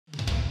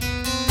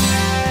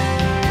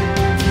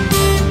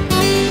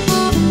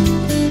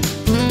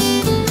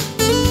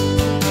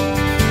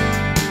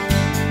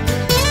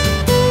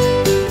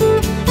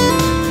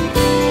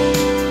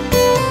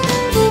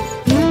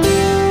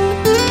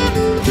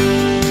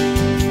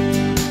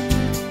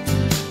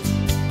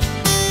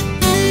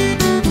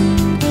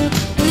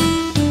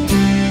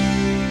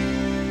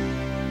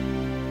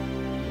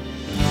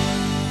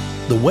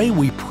way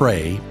we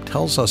pray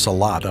tells us a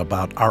lot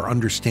about our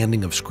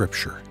understanding of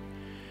Scripture.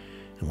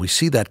 And we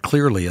see that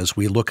clearly as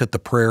we look at the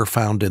prayer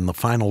found in the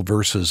final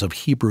verses of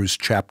Hebrews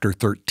chapter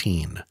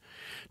 13.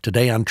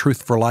 Today on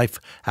Truth for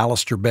Life,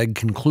 Alistair Begg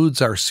concludes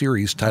our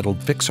series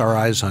titled Fix Our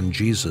Eyes on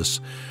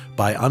Jesus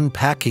by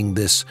unpacking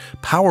this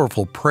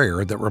powerful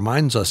prayer that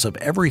reminds us of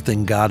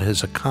everything God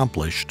has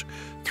accomplished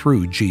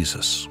through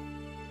Jesus.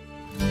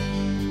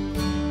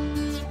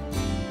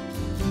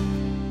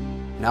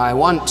 Now I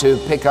want to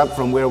pick up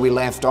from where we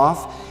left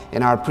off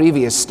in our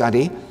previous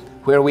study,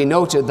 where we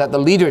noted that the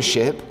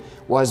leadership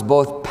was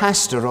both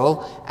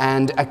pastoral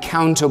and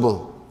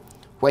accountable.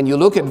 When you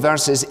look at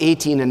verses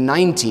 18 and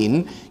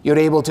 19, you're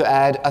able to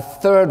add a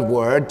third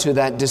word to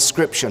that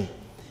description.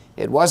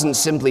 It wasn't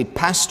simply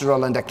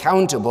pastoral and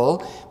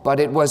accountable, but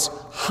it was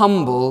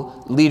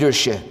humble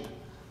leadership.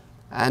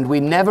 And we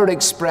never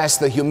express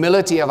the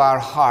humility of our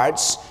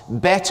hearts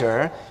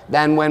better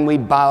than when we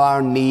bow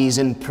our knees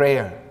in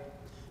prayer.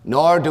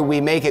 Nor do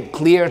we make it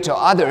clear to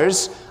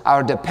others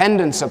our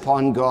dependence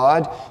upon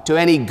God to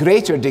any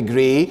greater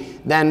degree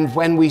than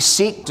when we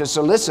seek to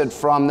solicit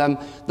from them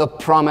the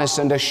promise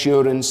and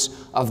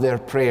assurance of their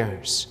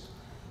prayers.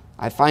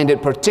 I find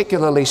it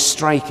particularly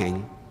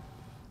striking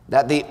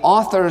that the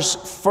author's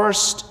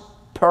first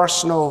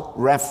personal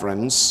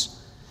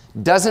reference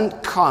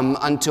doesn't come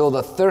until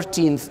the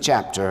 13th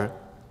chapter,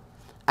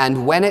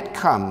 and when it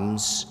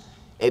comes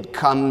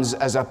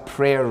as a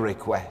prayer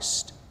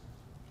request.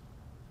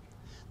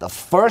 The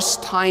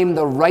first time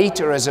the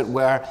writer, as it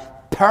were,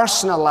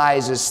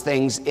 personalizes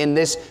things in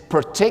this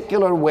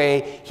particular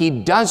way, he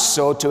does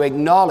so to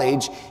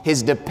acknowledge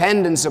his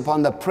dependence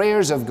upon the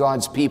prayers of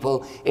God's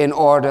people in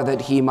order that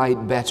he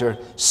might better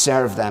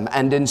serve them.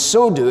 And in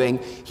so doing,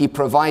 he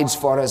provides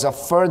for us a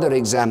further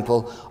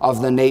example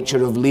of the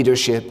nature of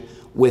leadership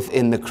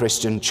within the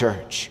Christian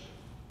church.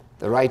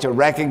 The writer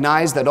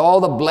recognized that all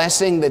the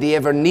blessing that he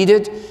ever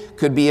needed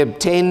could be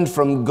obtained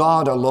from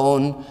God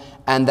alone,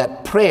 and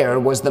that prayer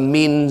was the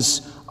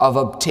means of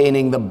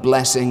obtaining the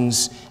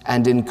blessings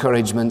and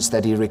encouragements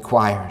that he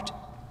required.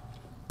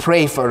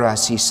 Pray for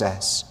us, he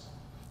says.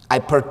 I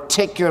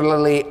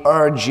particularly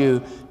urge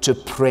you to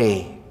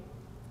pray.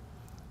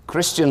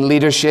 Christian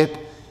leadership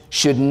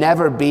should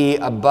never be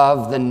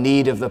above the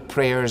need of the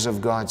prayers of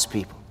God's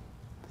people.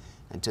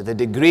 And to the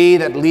degree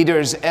that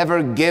leaders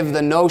ever give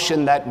the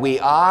notion that we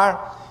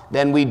are,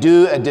 then we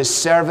do a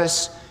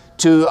disservice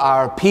to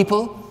our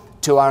people,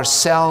 to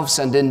ourselves,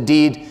 and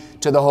indeed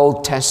to the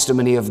whole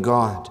testimony of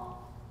God.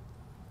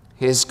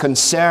 His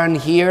concern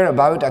here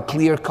about a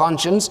clear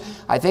conscience,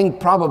 I think,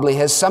 probably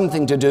has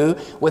something to do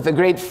with the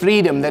great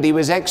freedom that he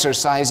was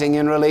exercising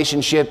in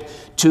relationship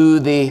to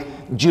the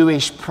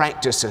Jewish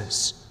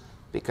practices.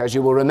 Because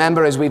you will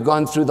remember, as we've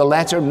gone through the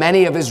letter,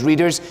 many of his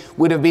readers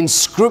would have been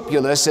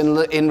scrupulous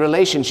in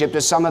relationship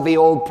to some of the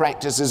old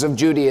practices of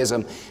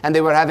Judaism. And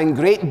they were having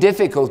great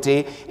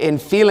difficulty in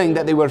feeling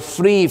that they were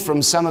free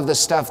from some of the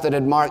stuff that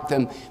had marked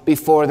them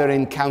before their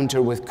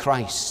encounter with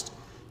Christ.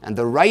 And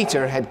the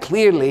writer had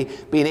clearly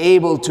been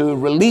able to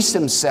release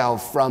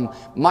himself from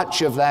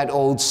much of that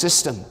old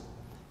system.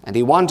 And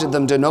he wanted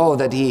them to know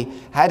that he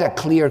had a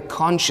clear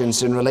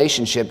conscience in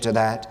relationship to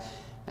that,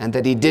 and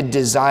that he did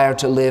desire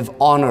to live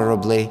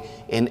honorably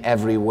in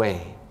every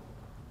way.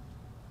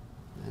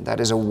 And that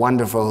is a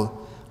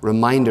wonderful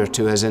reminder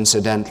to us,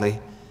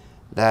 incidentally,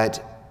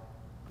 that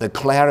the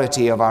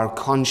clarity of our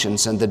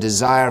conscience and the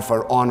desire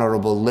for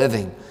honorable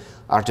living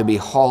are to be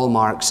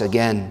hallmarks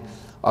again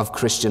of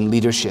Christian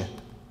leadership.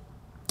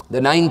 The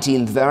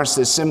 19th verse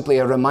is simply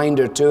a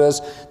reminder to us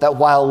that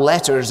while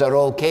letters are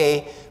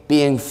okay,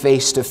 being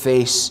face to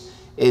face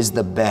is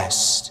the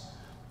best.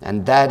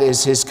 And that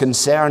is his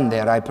concern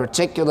there. I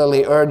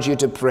particularly urge you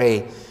to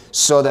pray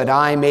so that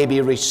I may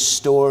be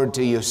restored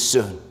to you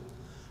soon.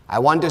 I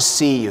want to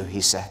see you,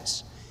 he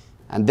says.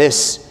 And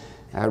this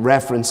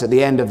reference at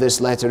the end of this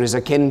letter is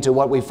akin to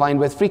what we find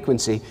with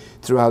frequency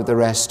throughout the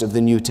rest of the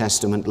New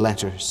Testament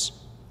letters.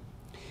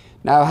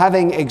 Now,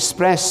 having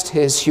expressed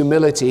his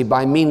humility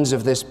by means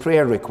of this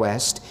prayer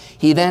request,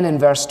 he then in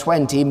verse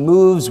 20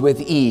 moves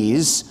with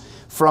ease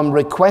from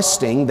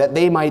requesting that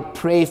they might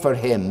pray for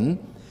him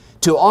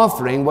to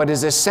offering what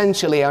is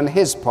essentially on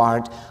his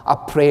part a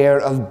prayer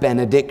of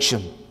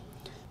benediction.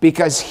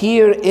 Because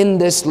here in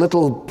this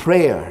little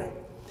prayer,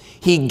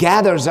 he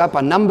gathers up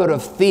a number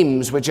of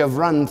themes which have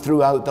run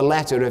throughout the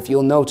letter, if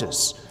you'll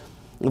notice.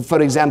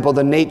 For example,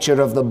 the nature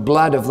of the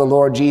blood of the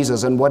Lord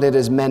Jesus and what it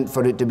is meant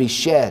for it to be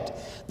shed.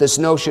 This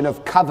notion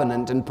of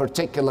covenant, and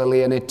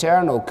particularly an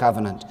eternal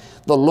covenant.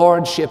 The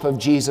lordship of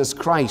Jesus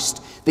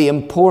Christ. The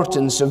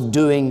importance of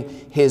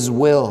doing his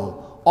will.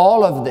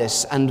 All of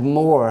this and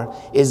more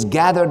is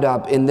gathered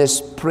up in this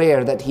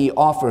prayer that he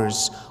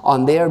offers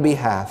on their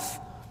behalf.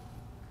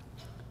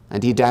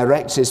 And he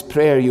directs his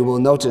prayer, you will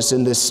notice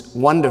in this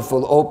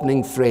wonderful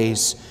opening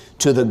phrase,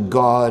 to the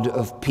God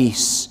of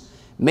peace.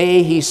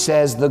 May, he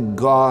says, the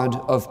God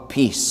of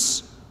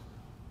peace.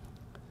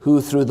 who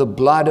through the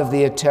blood of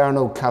the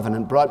eternal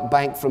covenant brought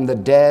back from the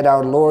dead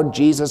our Lord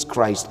Jesus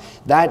Christ,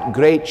 that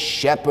great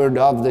shepherd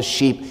of the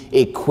sheep,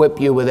 equip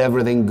you with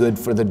everything good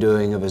for the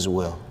doing of his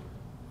will.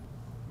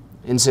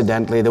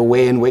 Incidentally, the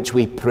way in which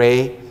we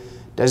pray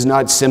does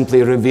not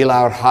simply reveal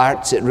our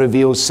hearts, it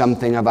reveals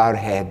something of our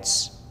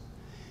heads.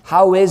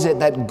 How is it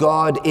that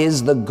God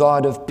is the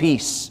God of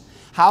peace?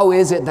 How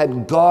is it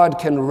that God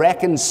can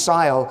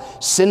reconcile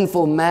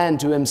sinful man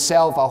to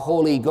himself, a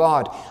holy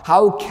God?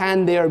 How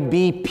can there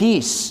be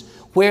peace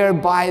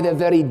whereby the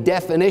very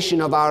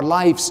definition of our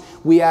lives,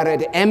 we are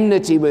at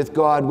enmity with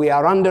God, we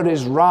are under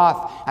his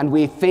wrath, and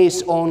we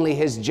face only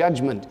his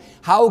judgment?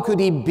 How could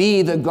he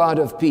be the God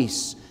of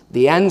peace?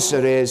 The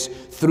answer is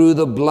through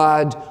the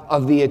blood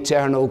of the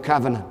eternal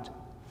covenant.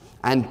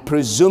 And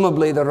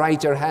presumably the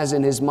writer has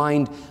in his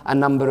mind a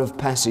number of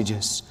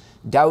passages.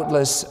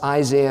 Doubtless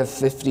Isaiah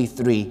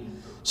 53,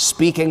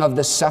 speaking of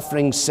the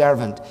suffering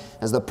servant,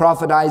 as the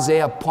prophet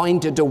Isaiah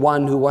pointed to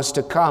one who was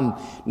to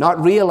come,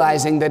 not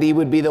realizing that he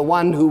would be the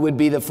one who would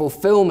be the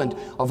fulfillment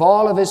of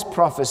all of his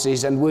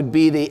prophecies and would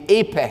be the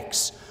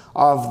apex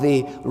of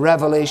the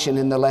revelation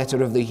in the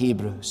letter of the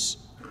Hebrews.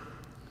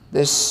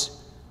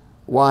 This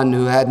one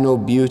who had no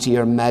beauty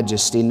or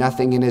majesty,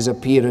 nothing in his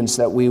appearance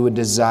that we would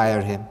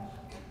desire him.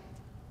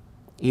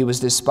 He was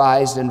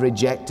despised and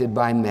rejected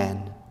by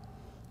men,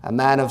 a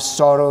man of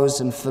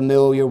sorrows and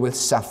familiar with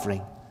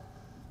suffering.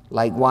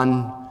 Like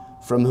one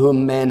from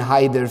whom men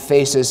hide their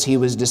faces, he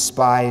was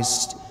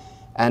despised,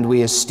 and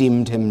we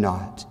esteemed him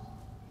not.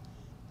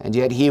 And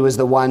yet he was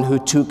the one who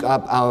took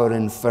up our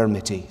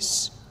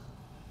infirmities.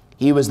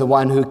 He was the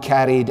one who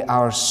carried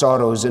our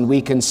sorrows, and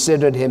we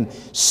considered him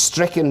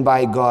stricken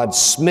by God,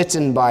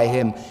 smitten by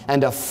him,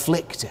 and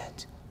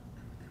afflicted.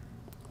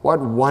 What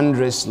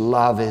wondrous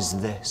love is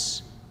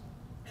this!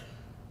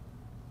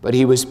 But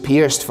he was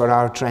pierced for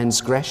our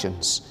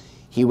transgressions.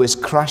 He was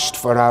crushed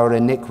for our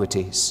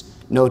iniquities.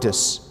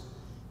 Notice,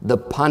 the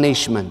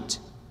punishment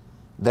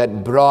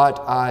that brought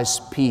us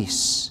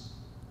peace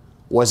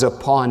was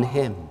upon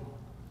him,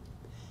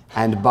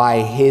 and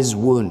by his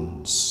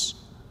wounds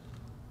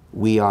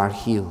we are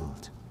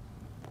healed.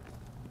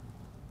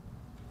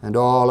 And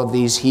all of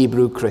these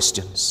Hebrew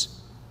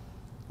Christians,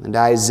 and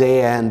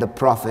Isaiah and the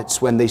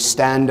prophets, when they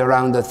stand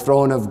around the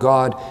throne of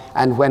God,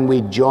 and when we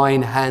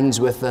join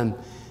hands with them,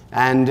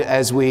 and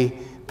as we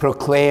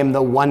proclaim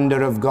the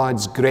wonder of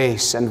God's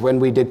grace, and when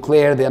we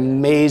declare the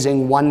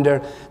amazing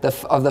wonder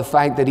of the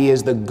fact that he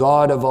is the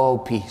God of all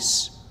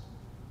peace,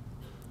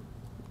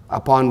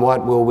 upon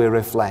what will we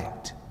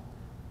reflect?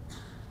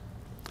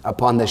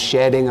 Upon the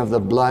shedding of the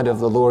blood of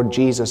the Lord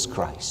Jesus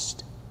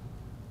Christ.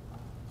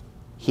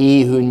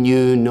 He who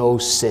knew no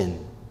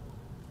sin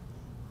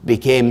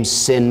became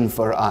sin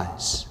for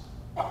us,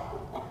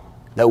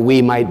 that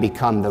we might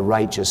become the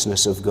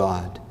righteousness of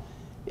God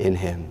in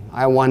him.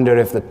 I wonder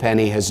if the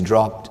penny has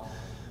dropped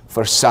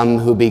for some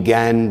who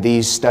began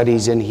these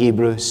studies in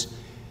Hebrews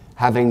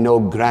having no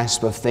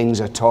grasp of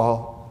things at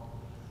all,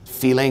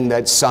 feeling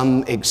that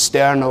some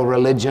external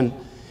religion,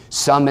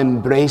 some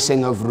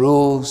embracing of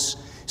rules,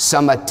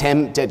 some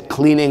attempt at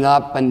cleaning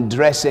up and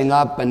dressing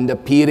up and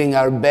appearing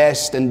our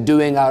best and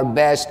doing our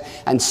best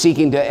and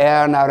seeking to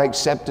earn our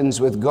acceptance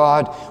with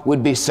God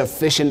would be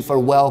sufficient for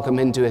welcome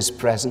into his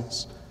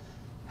presence.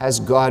 Has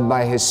God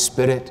by his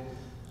Spirit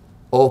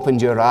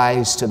opened your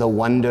eyes to the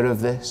wonder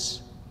of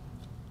this?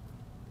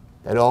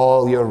 That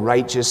all your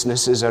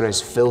righteousnesses are as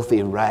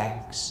filthy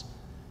rags.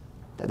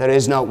 That there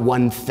is not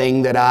one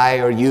thing that I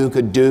or you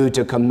could do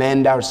to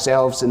commend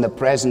ourselves in the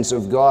presence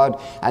of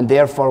God, and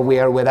therefore we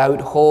are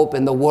without hope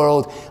in the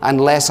world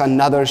unless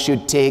another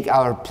should take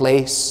our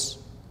place.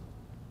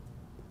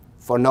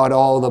 For not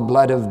all the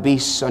blood of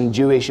beasts on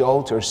Jewish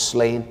altars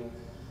slain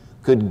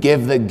could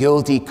give the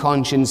guilty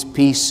conscience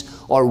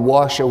peace or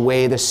wash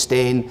away the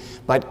stain,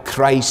 but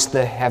Christ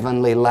the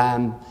heavenly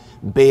Lamb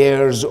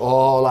bears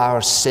all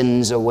our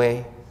sins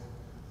away,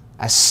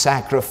 a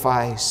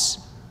sacrifice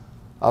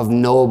of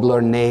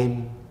nobler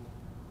name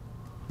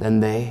than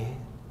they.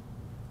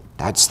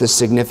 That's the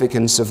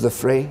significance of the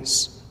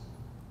phrase.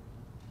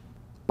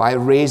 By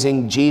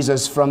raising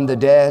Jesus from the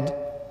dead,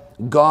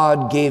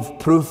 God gave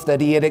proof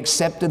that he had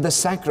accepted the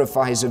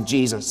sacrifice of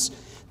Jesus,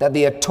 that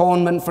the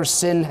atonement for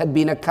sin had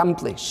been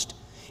accomplished.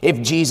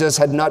 If Jesus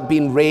had not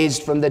been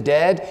raised from the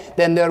dead,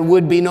 then there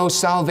would be no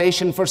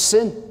salvation for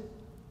sin.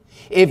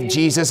 If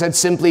Jesus had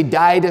simply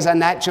died as a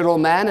natural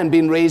man and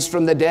been raised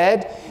from the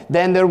dead,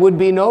 then there would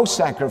be no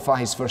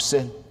sacrifice for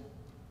sin.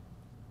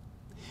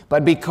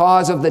 But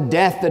because of the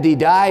death that he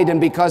died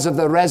and because of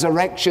the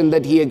resurrection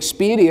that he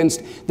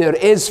experienced, there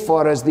is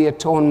for us the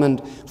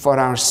atonement for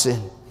our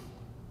sin.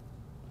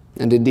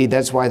 And indeed,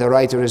 that's why the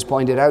writer has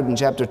pointed out in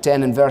chapter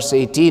 10 and verse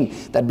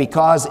 18 that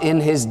because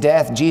in his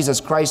death Jesus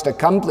Christ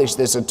accomplished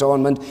this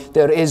atonement,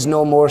 there is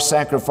no more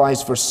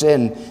sacrifice for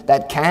sin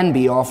that can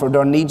be offered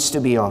or needs to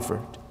be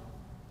offered.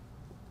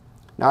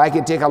 Now, I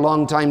could take a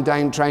long time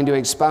trying to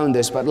expound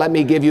this, but let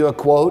me give you a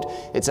quote.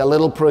 It's a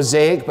little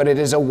prosaic, but it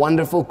is a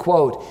wonderful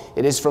quote.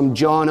 It is from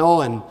John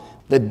Owen.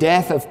 The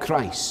death of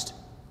Christ,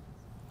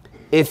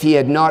 if he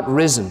had not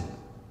risen,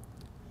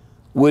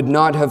 would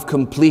not have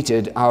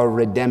completed our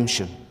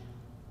redemption.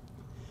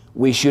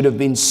 We should have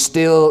been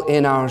still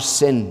in our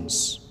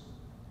sins.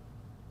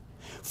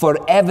 For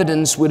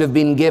evidence would have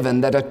been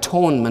given that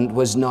atonement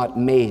was not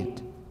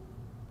made.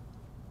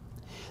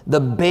 The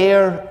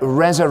bare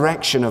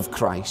resurrection of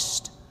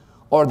Christ,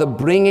 or the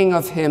bringing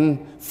of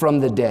him from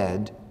the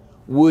dead,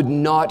 would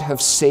not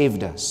have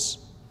saved us.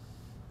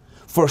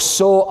 For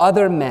so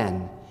other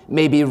men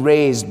may be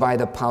raised by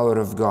the power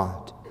of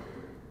God.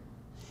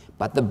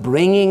 But the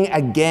bringing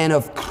again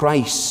of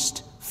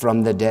Christ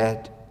from the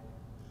dead,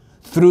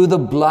 through the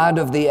blood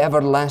of the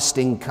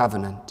everlasting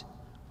covenant,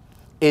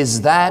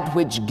 is that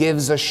which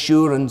gives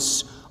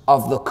assurance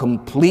of the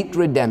complete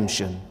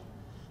redemption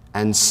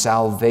and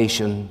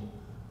salvation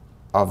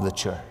of the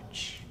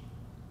church.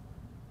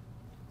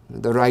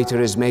 The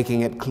writer is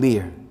making it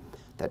clear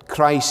that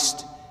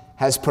Christ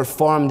has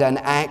performed an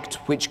act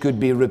which could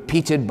be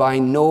repeated by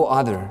no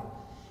other,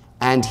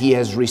 and he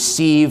has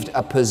received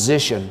a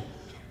position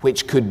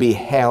which could be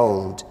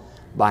held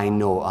by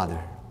no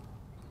other.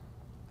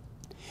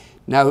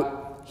 Now,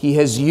 he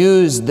has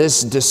used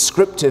this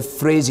descriptive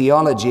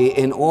phraseology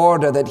in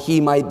order that he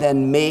might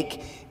then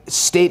make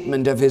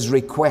statement of his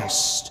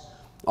request.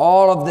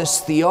 All of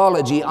this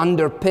theology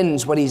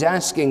underpins what he's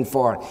asking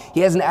for. He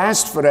hasn't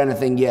asked for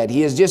anything yet.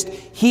 He has just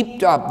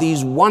heaped up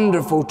these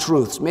wonderful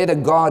truths. May the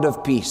God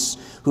of peace,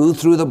 who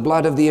through the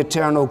blood of the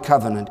eternal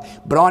covenant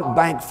brought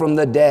back from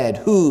the dead,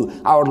 who?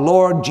 Our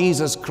Lord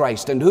Jesus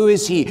Christ. And who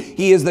is he?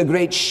 He is the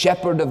great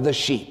shepherd of the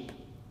sheep.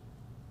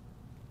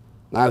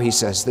 Now he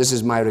says, this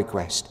is my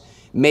request.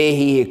 May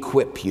he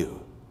equip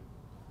you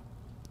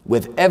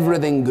with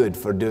everything good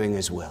for doing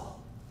his will.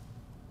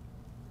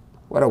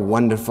 What a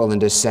wonderful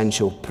and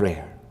essential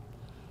prayer.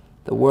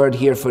 The word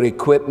here for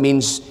equip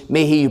means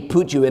may he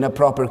put you in a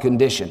proper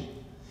condition.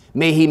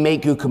 May he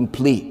make you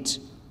complete.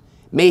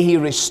 May he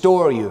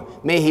restore you.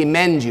 May he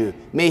mend you.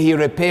 May he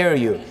repair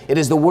you. It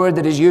is the word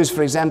that is used,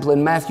 for example,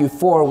 in Matthew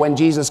 4 when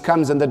Jesus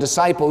comes and the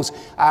disciples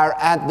are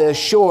at the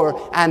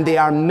shore and they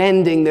are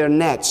mending their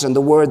nets. And the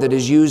word that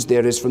is used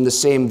there is from the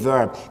same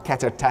verb,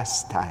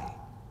 katatastai.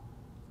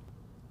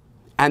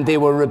 And they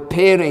were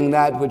repairing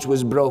that which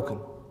was broken.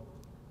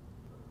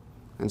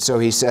 And so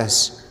he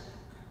says,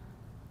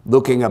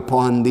 looking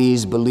upon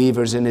these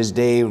believers in his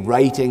day,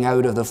 writing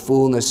out of the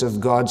fullness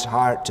of God's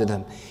heart to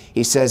them,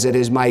 he says, it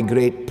is my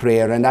great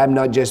prayer, and I'm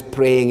not just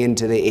praying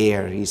into the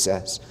air, he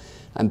says.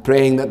 I'm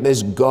praying that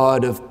this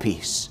God of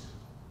peace,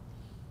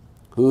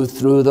 who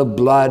through the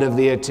blood of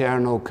the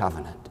eternal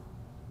covenant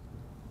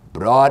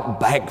brought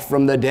back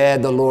from the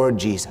dead the Lord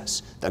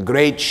Jesus, the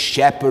great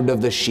shepherd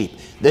of the sheep,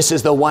 this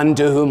is the one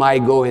to whom I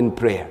go in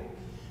prayer.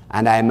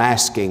 And I'm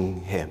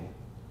asking him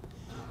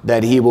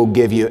that he will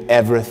give you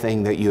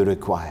everything that you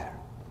require.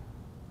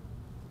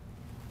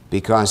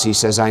 Because he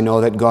says, I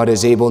know that God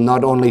is able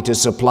not only to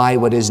supply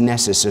what is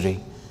necessary,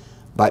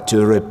 but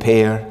to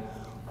repair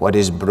what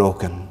is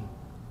broken.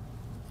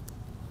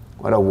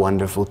 What a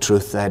wonderful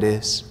truth that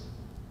is.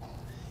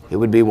 It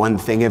would be one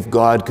thing if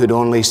God could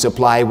only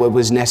supply what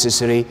was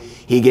necessary.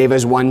 He gave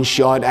us one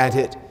shot at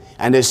it,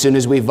 and as soon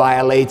as we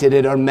violated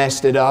it or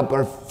messed it up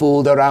or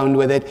fooled around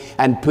with it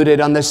and put it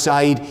on the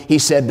side, he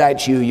said,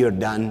 that's you, you're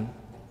done.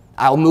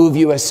 I'll move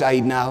you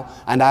aside now,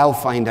 and I'll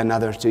find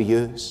another to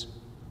use.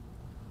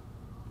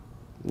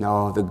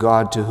 No, the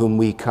God to whom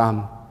we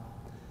come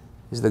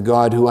is the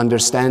God who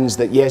understands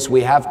that, yes,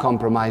 we have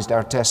compromised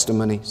our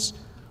testimonies.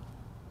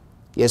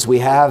 Yes, we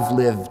have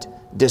lived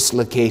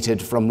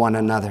dislocated from one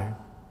another.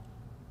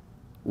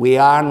 We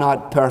are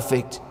not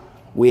perfect.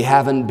 We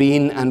haven't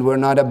been, and we're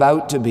not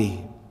about to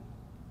be.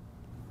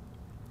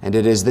 And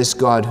it is this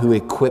God who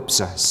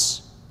equips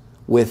us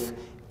with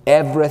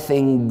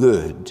everything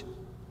good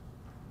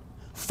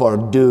for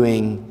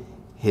doing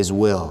his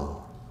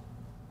will.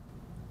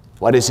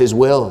 What is his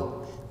will?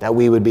 That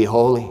we would be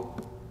holy.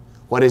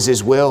 What is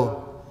his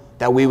will?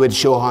 That we would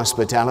show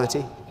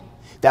hospitality.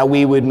 That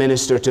we would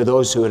minister to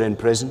those who are in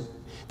prison.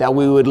 That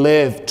we would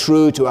live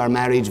true to our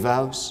marriage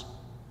vows.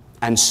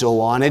 And so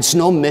on. It's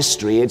no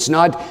mystery. It's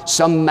not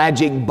some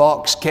magic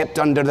box kept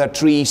under the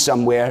tree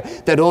somewhere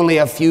that only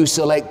a few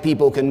select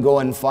people can go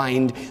and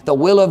find. The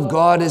will of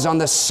God is on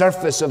the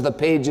surface of the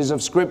pages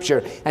of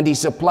Scripture, and he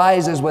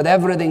supplies us with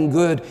everything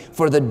good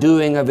for the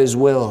doing of his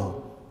will.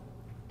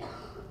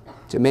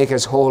 To make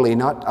us holy,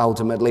 not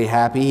ultimately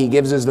happy. He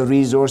gives us the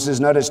resources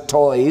not as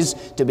toys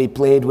to be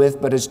played with,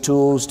 but as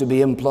tools to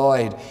be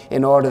employed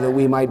in order that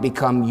we might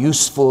become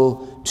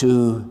useful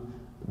to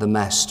the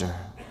Master.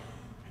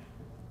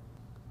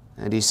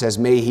 And he says,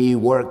 may he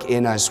work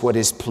in us what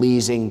is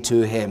pleasing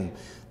to him.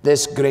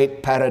 This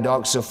great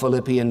paradox of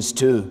Philippians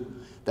 2,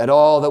 that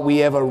all that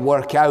we ever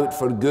work out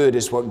for good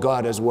is what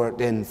God has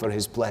worked in for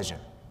his pleasure.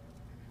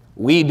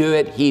 We do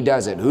it, he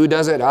does it. Who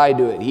does it? I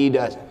do it, he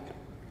does it.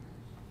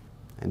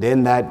 And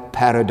in that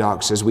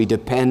paradox, as we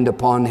depend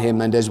upon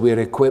him and as we're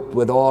equipped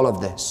with all of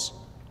this,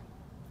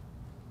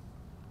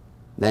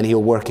 then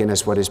he'll work in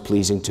us what is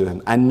pleasing to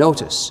him. And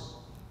notice,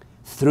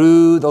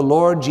 through the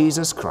Lord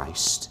Jesus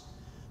Christ,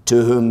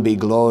 to whom be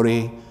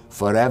glory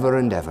forever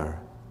and ever.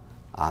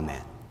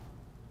 Amen.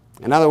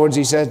 In other words,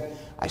 he said,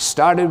 I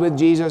started with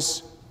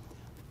Jesus,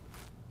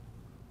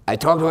 I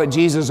talked about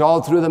Jesus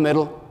all through the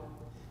middle,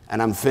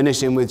 and I'm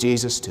finishing with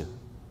Jesus too.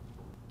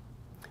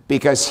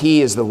 Because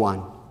he is the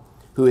one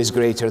who is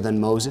greater than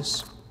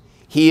Moses.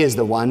 He is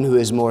the one who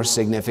is more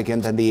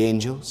significant than the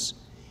angels.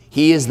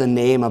 He is the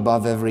name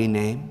above every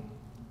name.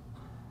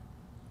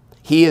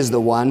 He is the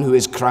one who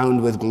is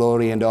crowned with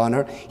glory and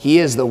honor. He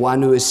is the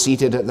one who is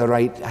seated at the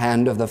right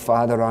hand of the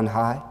Father on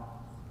high.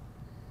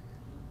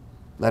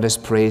 Let us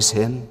praise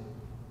him.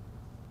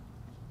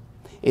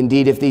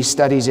 Indeed, if these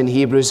studies in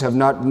Hebrews have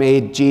not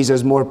made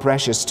Jesus more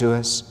precious to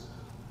us,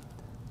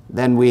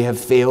 then we have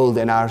failed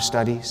in our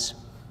studies.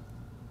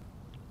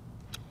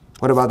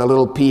 What about the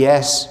little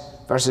P.S.,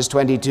 verses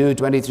 22,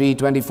 23,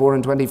 24,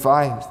 and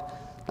 25?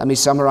 Let me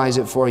summarize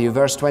it for you.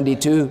 Verse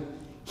 22,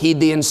 heed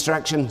the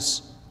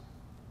instructions.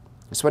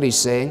 That's what he's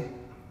saying.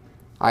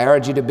 I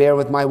urge you to bear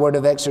with my word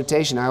of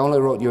exhortation. I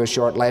only wrote you a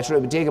short letter. It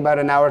would take about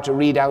an hour to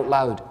read out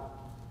loud.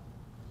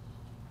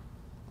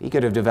 He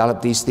could have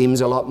developed these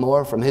themes a lot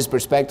more. From his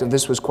perspective,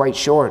 this was quite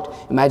short.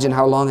 Imagine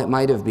how long it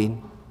might have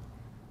been.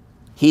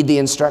 Heed the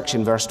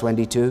instruction, verse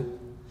 22.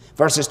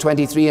 Verses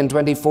 23 and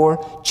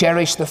 24,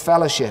 cherish the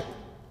fellowship.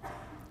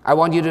 I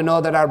want you to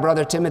know that our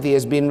brother Timothy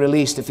has been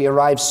released. If he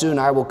arrives soon,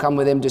 I will come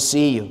with him to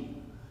see you.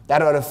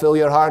 That ought to fill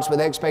your hearts with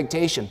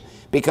expectation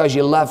because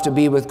you love to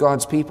be with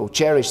God's people.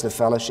 Cherish the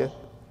fellowship.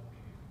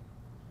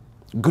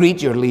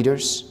 Greet your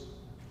leaders.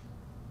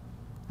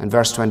 And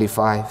verse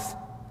 25,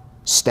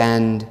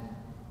 stand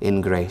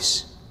in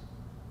grace.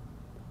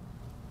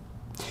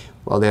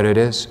 Well, there it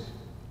is.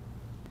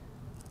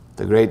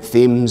 The great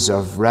themes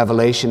of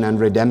revelation and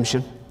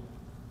redemption.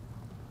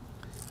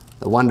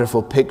 The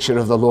wonderful picture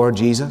of the Lord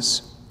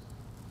Jesus,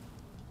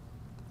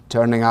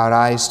 turning our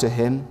eyes to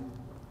him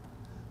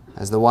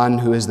as the one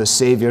who is the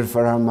Savior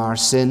from our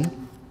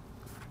sin,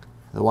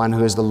 the one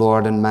who is the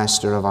Lord and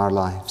Master of our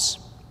lives.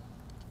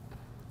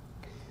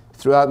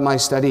 Throughout my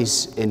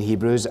studies in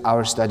Hebrews,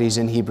 our studies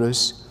in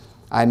Hebrews,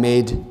 I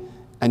made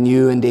a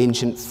new and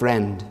ancient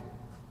friend,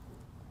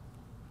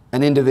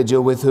 an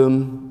individual with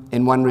whom,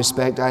 in one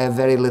respect, I have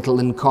very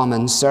little in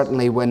common,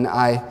 certainly when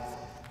I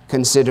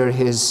consider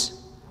his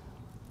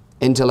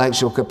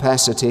intellectual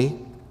capacity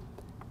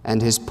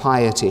and his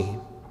piety.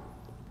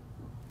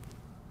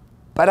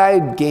 But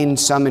I gained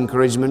some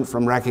encouragement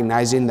from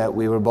recognizing that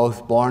we were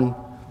both born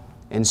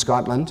in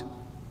Scotland,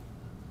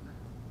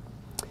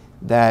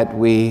 that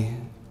we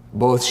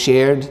both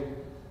shared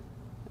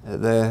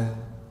the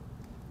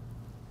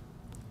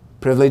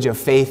privilege of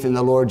faith in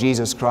the Lord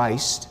Jesus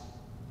Christ,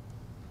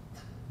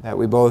 that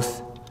we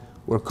both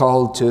were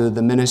called to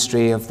the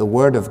ministry of the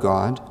Word of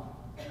God,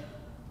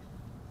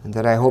 and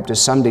that I hope to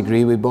some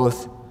degree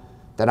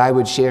that I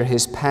would share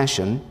his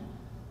passion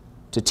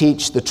to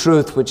teach the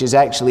truth which is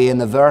actually in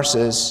the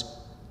verses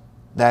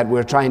that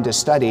we're trying to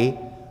study,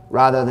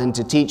 rather than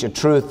to teach a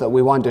truth that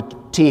we want to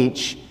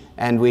teach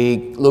and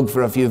we look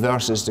for a few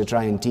verses to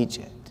try and teach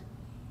it.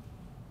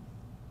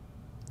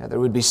 That there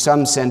would be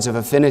some sense of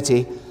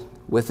affinity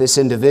with this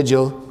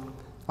individual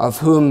of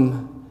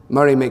whom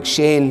Murray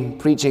McShane,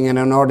 preaching in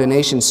an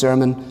ordination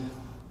sermon,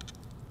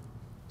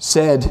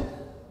 said,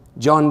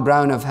 John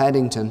Brown of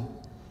Haddington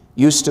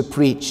used to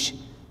preach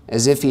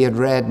as if he had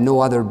read no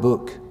other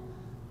book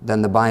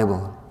than the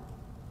Bible.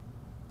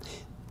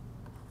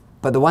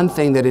 But the one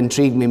thing that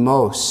intrigued me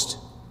most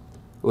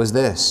was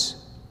this.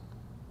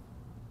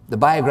 The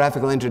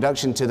biographical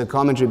introduction to the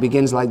commentary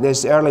begins like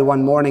this. Early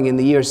one morning in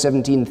the year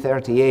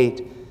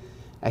 1738,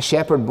 a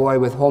shepherd boy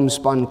with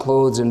homespun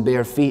clothes and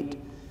bare feet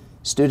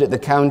stood at the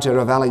counter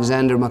of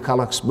Alexander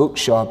McCulloch's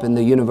bookshop in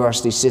the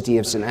university city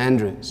of St.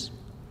 Andrews.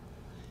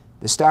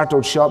 The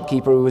startled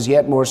shopkeeper was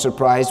yet more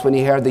surprised when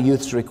he heard the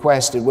youth's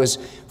request. It was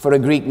for a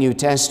Greek New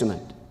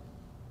Testament.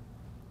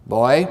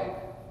 Boy,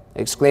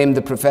 exclaimed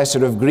the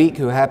professor of Greek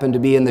who happened to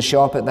be in the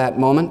shop at that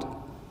moment,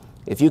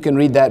 if you can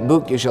read that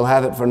book, you shall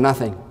have it for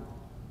nothing.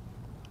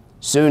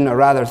 Soon a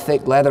rather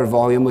thick leather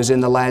volume was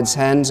in the lad's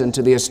hands, and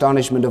to the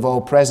astonishment of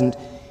all present,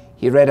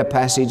 he read a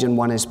passage and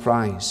won his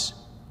prize.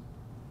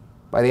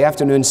 By the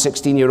afternoon,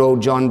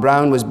 16-year-old John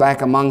Brown was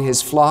back among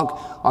his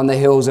flock on the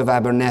hills of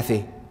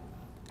Abernethy,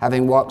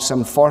 having walked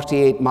some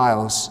 48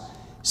 miles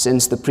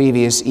since the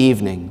previous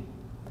evening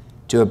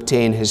to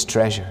obtain his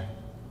treasure.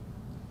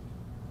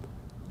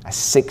 A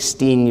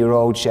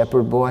 16-year-old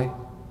shepherd boy,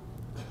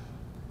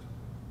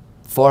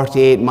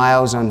 48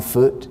 miles on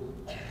foot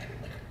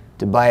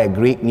to buy a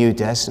Greek New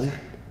Testament.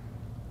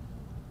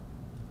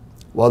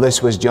 Well,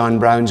 this was John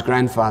Brown's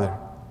grandfather.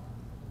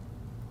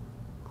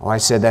 Oh, I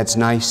said, that's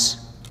nice.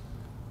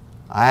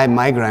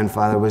 My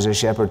grandfather was a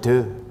shepherd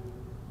too,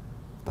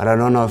 but I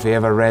don't know if he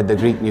ever read the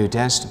Greek New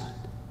Testament.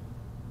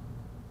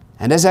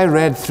 And as I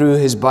read through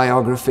his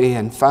biography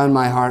and found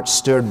my heart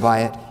stirred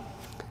by it,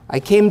 I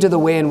came to the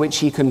way in which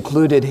he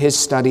concluded his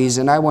studies,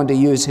 and I want to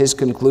use his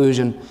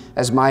conclusion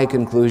as my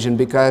conclusion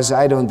because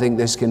I don't think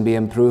this can be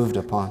improved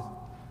upon.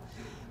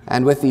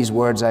 And with these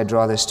words, I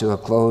draw this to a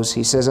close.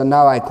 He says, and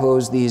now I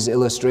close these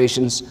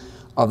illustrations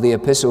of the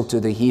epistle to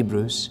the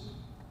Hebrews,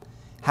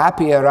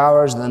 Happier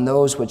hours than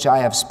those which I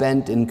have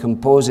spent in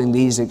composing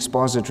these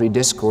expository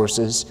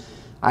discourses,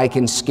 I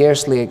can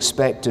scarcely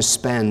expect to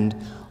spend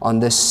on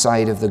this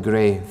side of the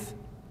grave.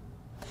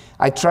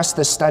 I trust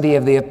the study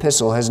of the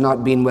epistle has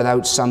not been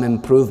without some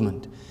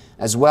improvement,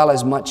 as well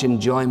as much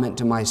enjoyment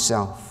to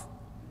myself.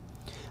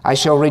 I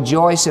shall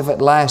rejoice if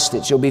at last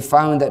it shall be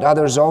found that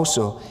others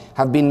also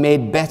have been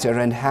made better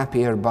and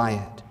happier by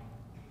it.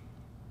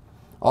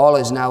 All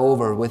is now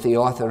over with the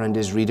author and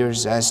his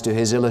readers as to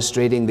his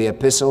illustrating the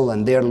epistle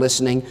and their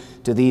listening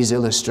to these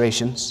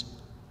illustrations.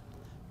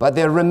 But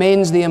there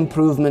remains the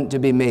improvement to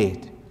be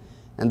made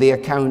and the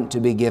account to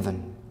be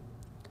given.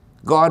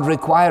 God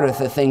requireth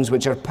the things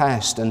which are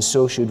past, and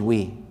so should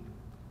we.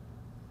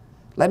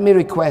 Let me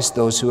request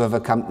those who have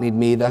accompanied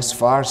me thus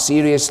far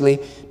seriously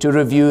to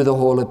review the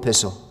whole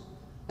epistle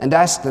and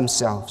ask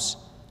themselves,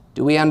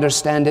 do we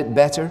understand it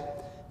better?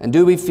 And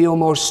do we feel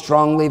more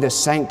strongly the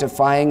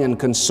sanctifying and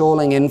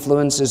consoling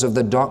influences of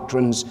the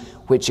doctrines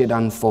which it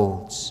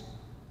unfolds?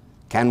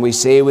 Can we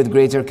say with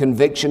greater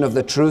conviction of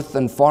the truth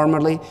than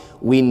formerly,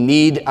 we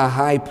need a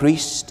high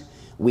priest,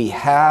 we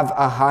have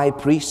a high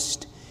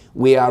priest,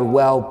 we are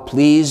well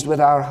pleased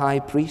with our high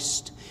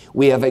priest,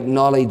 we have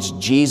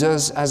acknowledged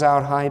Jesus as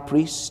our high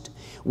priest,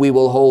 we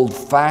will hold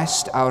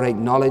fast our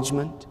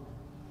acknowledgement,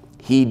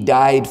 He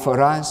died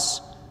for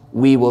us,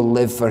 we will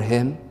live for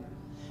Him.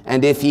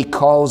 And if He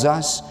calls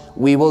us,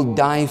 we will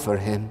die for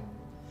Him.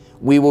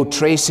 We will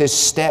trace His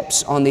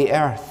steps on the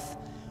earth.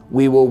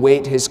 We will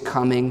wait His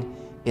coming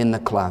in the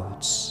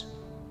clouds.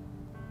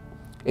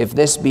 If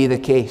this be the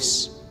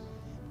case,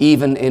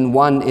 even in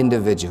one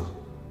individual,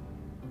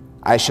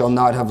 I shall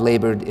not have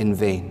labored in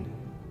vain.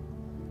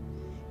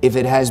 If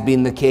it has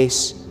been the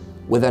case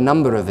with a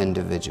number of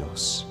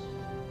individuals,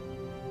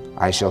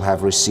 I shall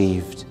have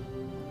received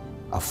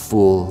a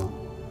full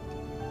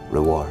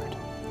reward.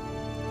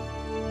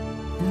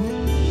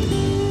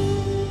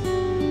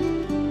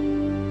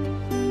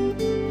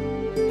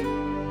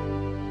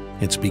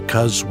 It's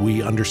because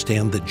we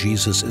understand that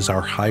Jesus is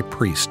our high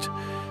priest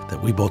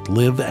that we both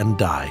live and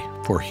die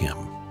for Him.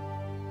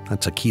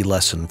 That's a key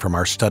lesson from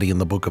our study in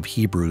the book of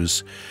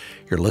Hebrews.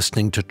 You're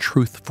listening to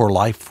Truth for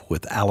Life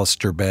with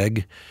Alistair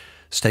Begg.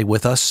 Stay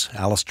with us.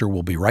 Alistair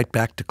will be right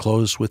back to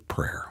close with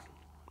prayer.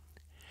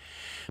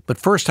 But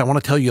first, I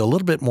want to tell you a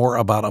little bit more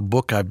about a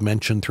book I've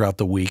mentioned throughout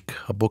the week,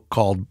 a book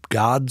called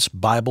God's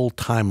Bible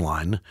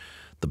Timeline,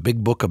 the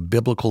Big Book of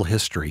Biblical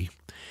History.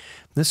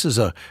 This is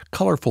a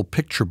colorful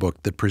picture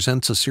book that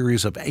presents a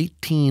series of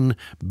 18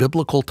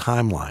 biblical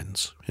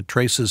timelines. It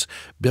traces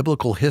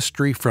biblical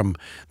history from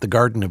the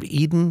Garden of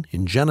Eden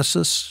in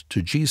Genesis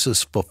to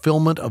Jesus'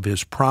 fulfillment of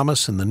His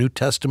promise in the New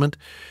Testament,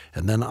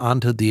 and then on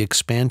to the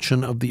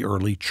expansion of the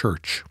early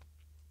church.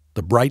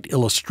 The bright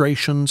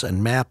illustrations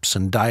and maps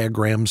and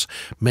diagrams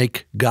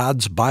make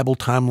God's Bible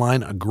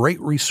Timeline a great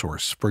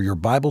resource for your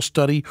Bible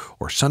study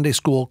or Sunday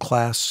school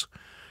class.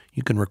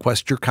 You can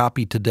request your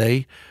copy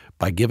today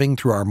by giving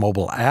through our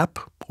mobile app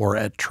or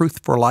at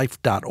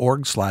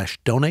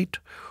truthforlife.org/donate,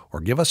 or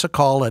give us a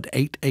call at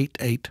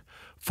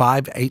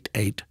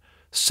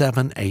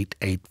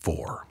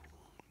 888-588-7884.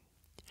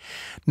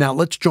 Now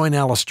let's join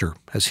Alistair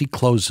as he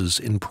closes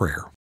in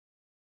prayer.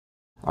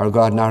 Our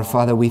God and our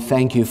Father, we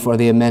thank You for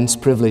the immense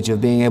privilege of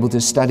being able to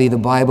study the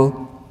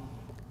Bible.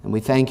 And we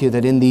thank You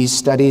that in these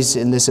studies,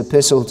 in this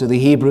epistle to the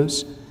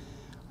Hebrews,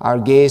 our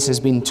gaze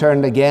has been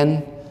turned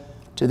again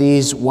to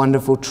these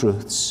wonderful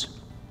truths.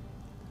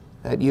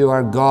 That You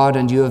are God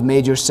and You have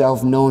made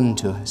Yourself known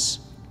to us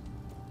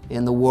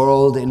in the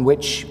world in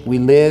which we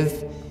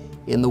live,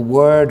 in the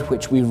Word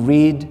which we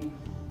read,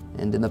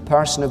 and in the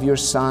person of Your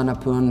Son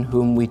upon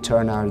whom we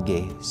turn our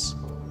gaze.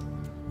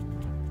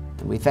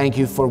 And we thank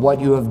You for what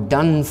You have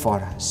done for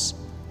us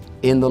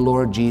in the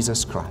Lord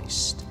Jesus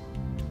Christ,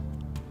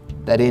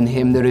 that in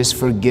Him there is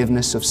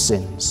forgiveness of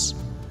sins,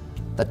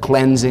 the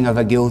cleansing of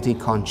a guilty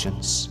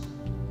conscience,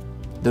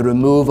 the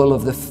removal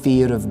of the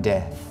fear of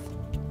death,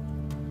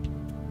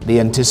 the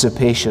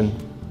anticipation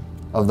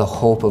of the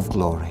hope of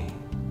glory.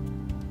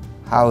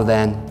 How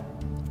then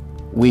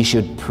we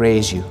should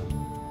praise You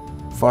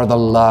for the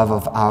love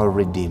of our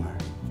Redeemer.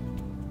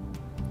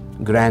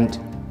 Grant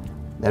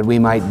that we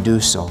might do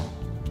so.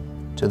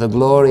 To the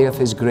glory of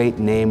His great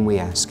name we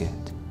ask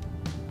it.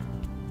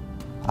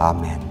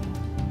 Amen.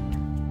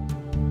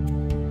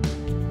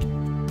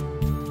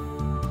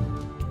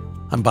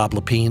 I'm Bob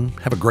Lepine.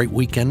 Have a great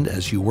weekend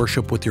as you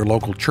worship with your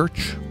local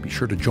church. Be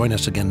sure to join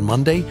us again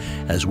Monday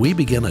as we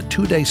begin a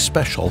 2-day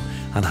special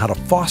on how to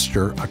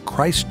foster a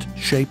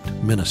Christ-shaped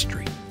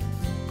ministry.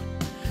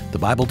 The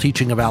Bible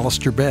teaching of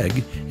Alistair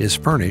Begg is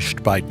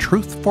furnished by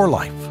Truth for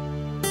Life,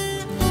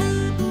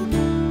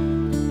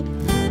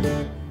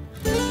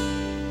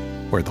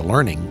 where the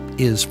learning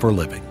is for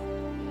living.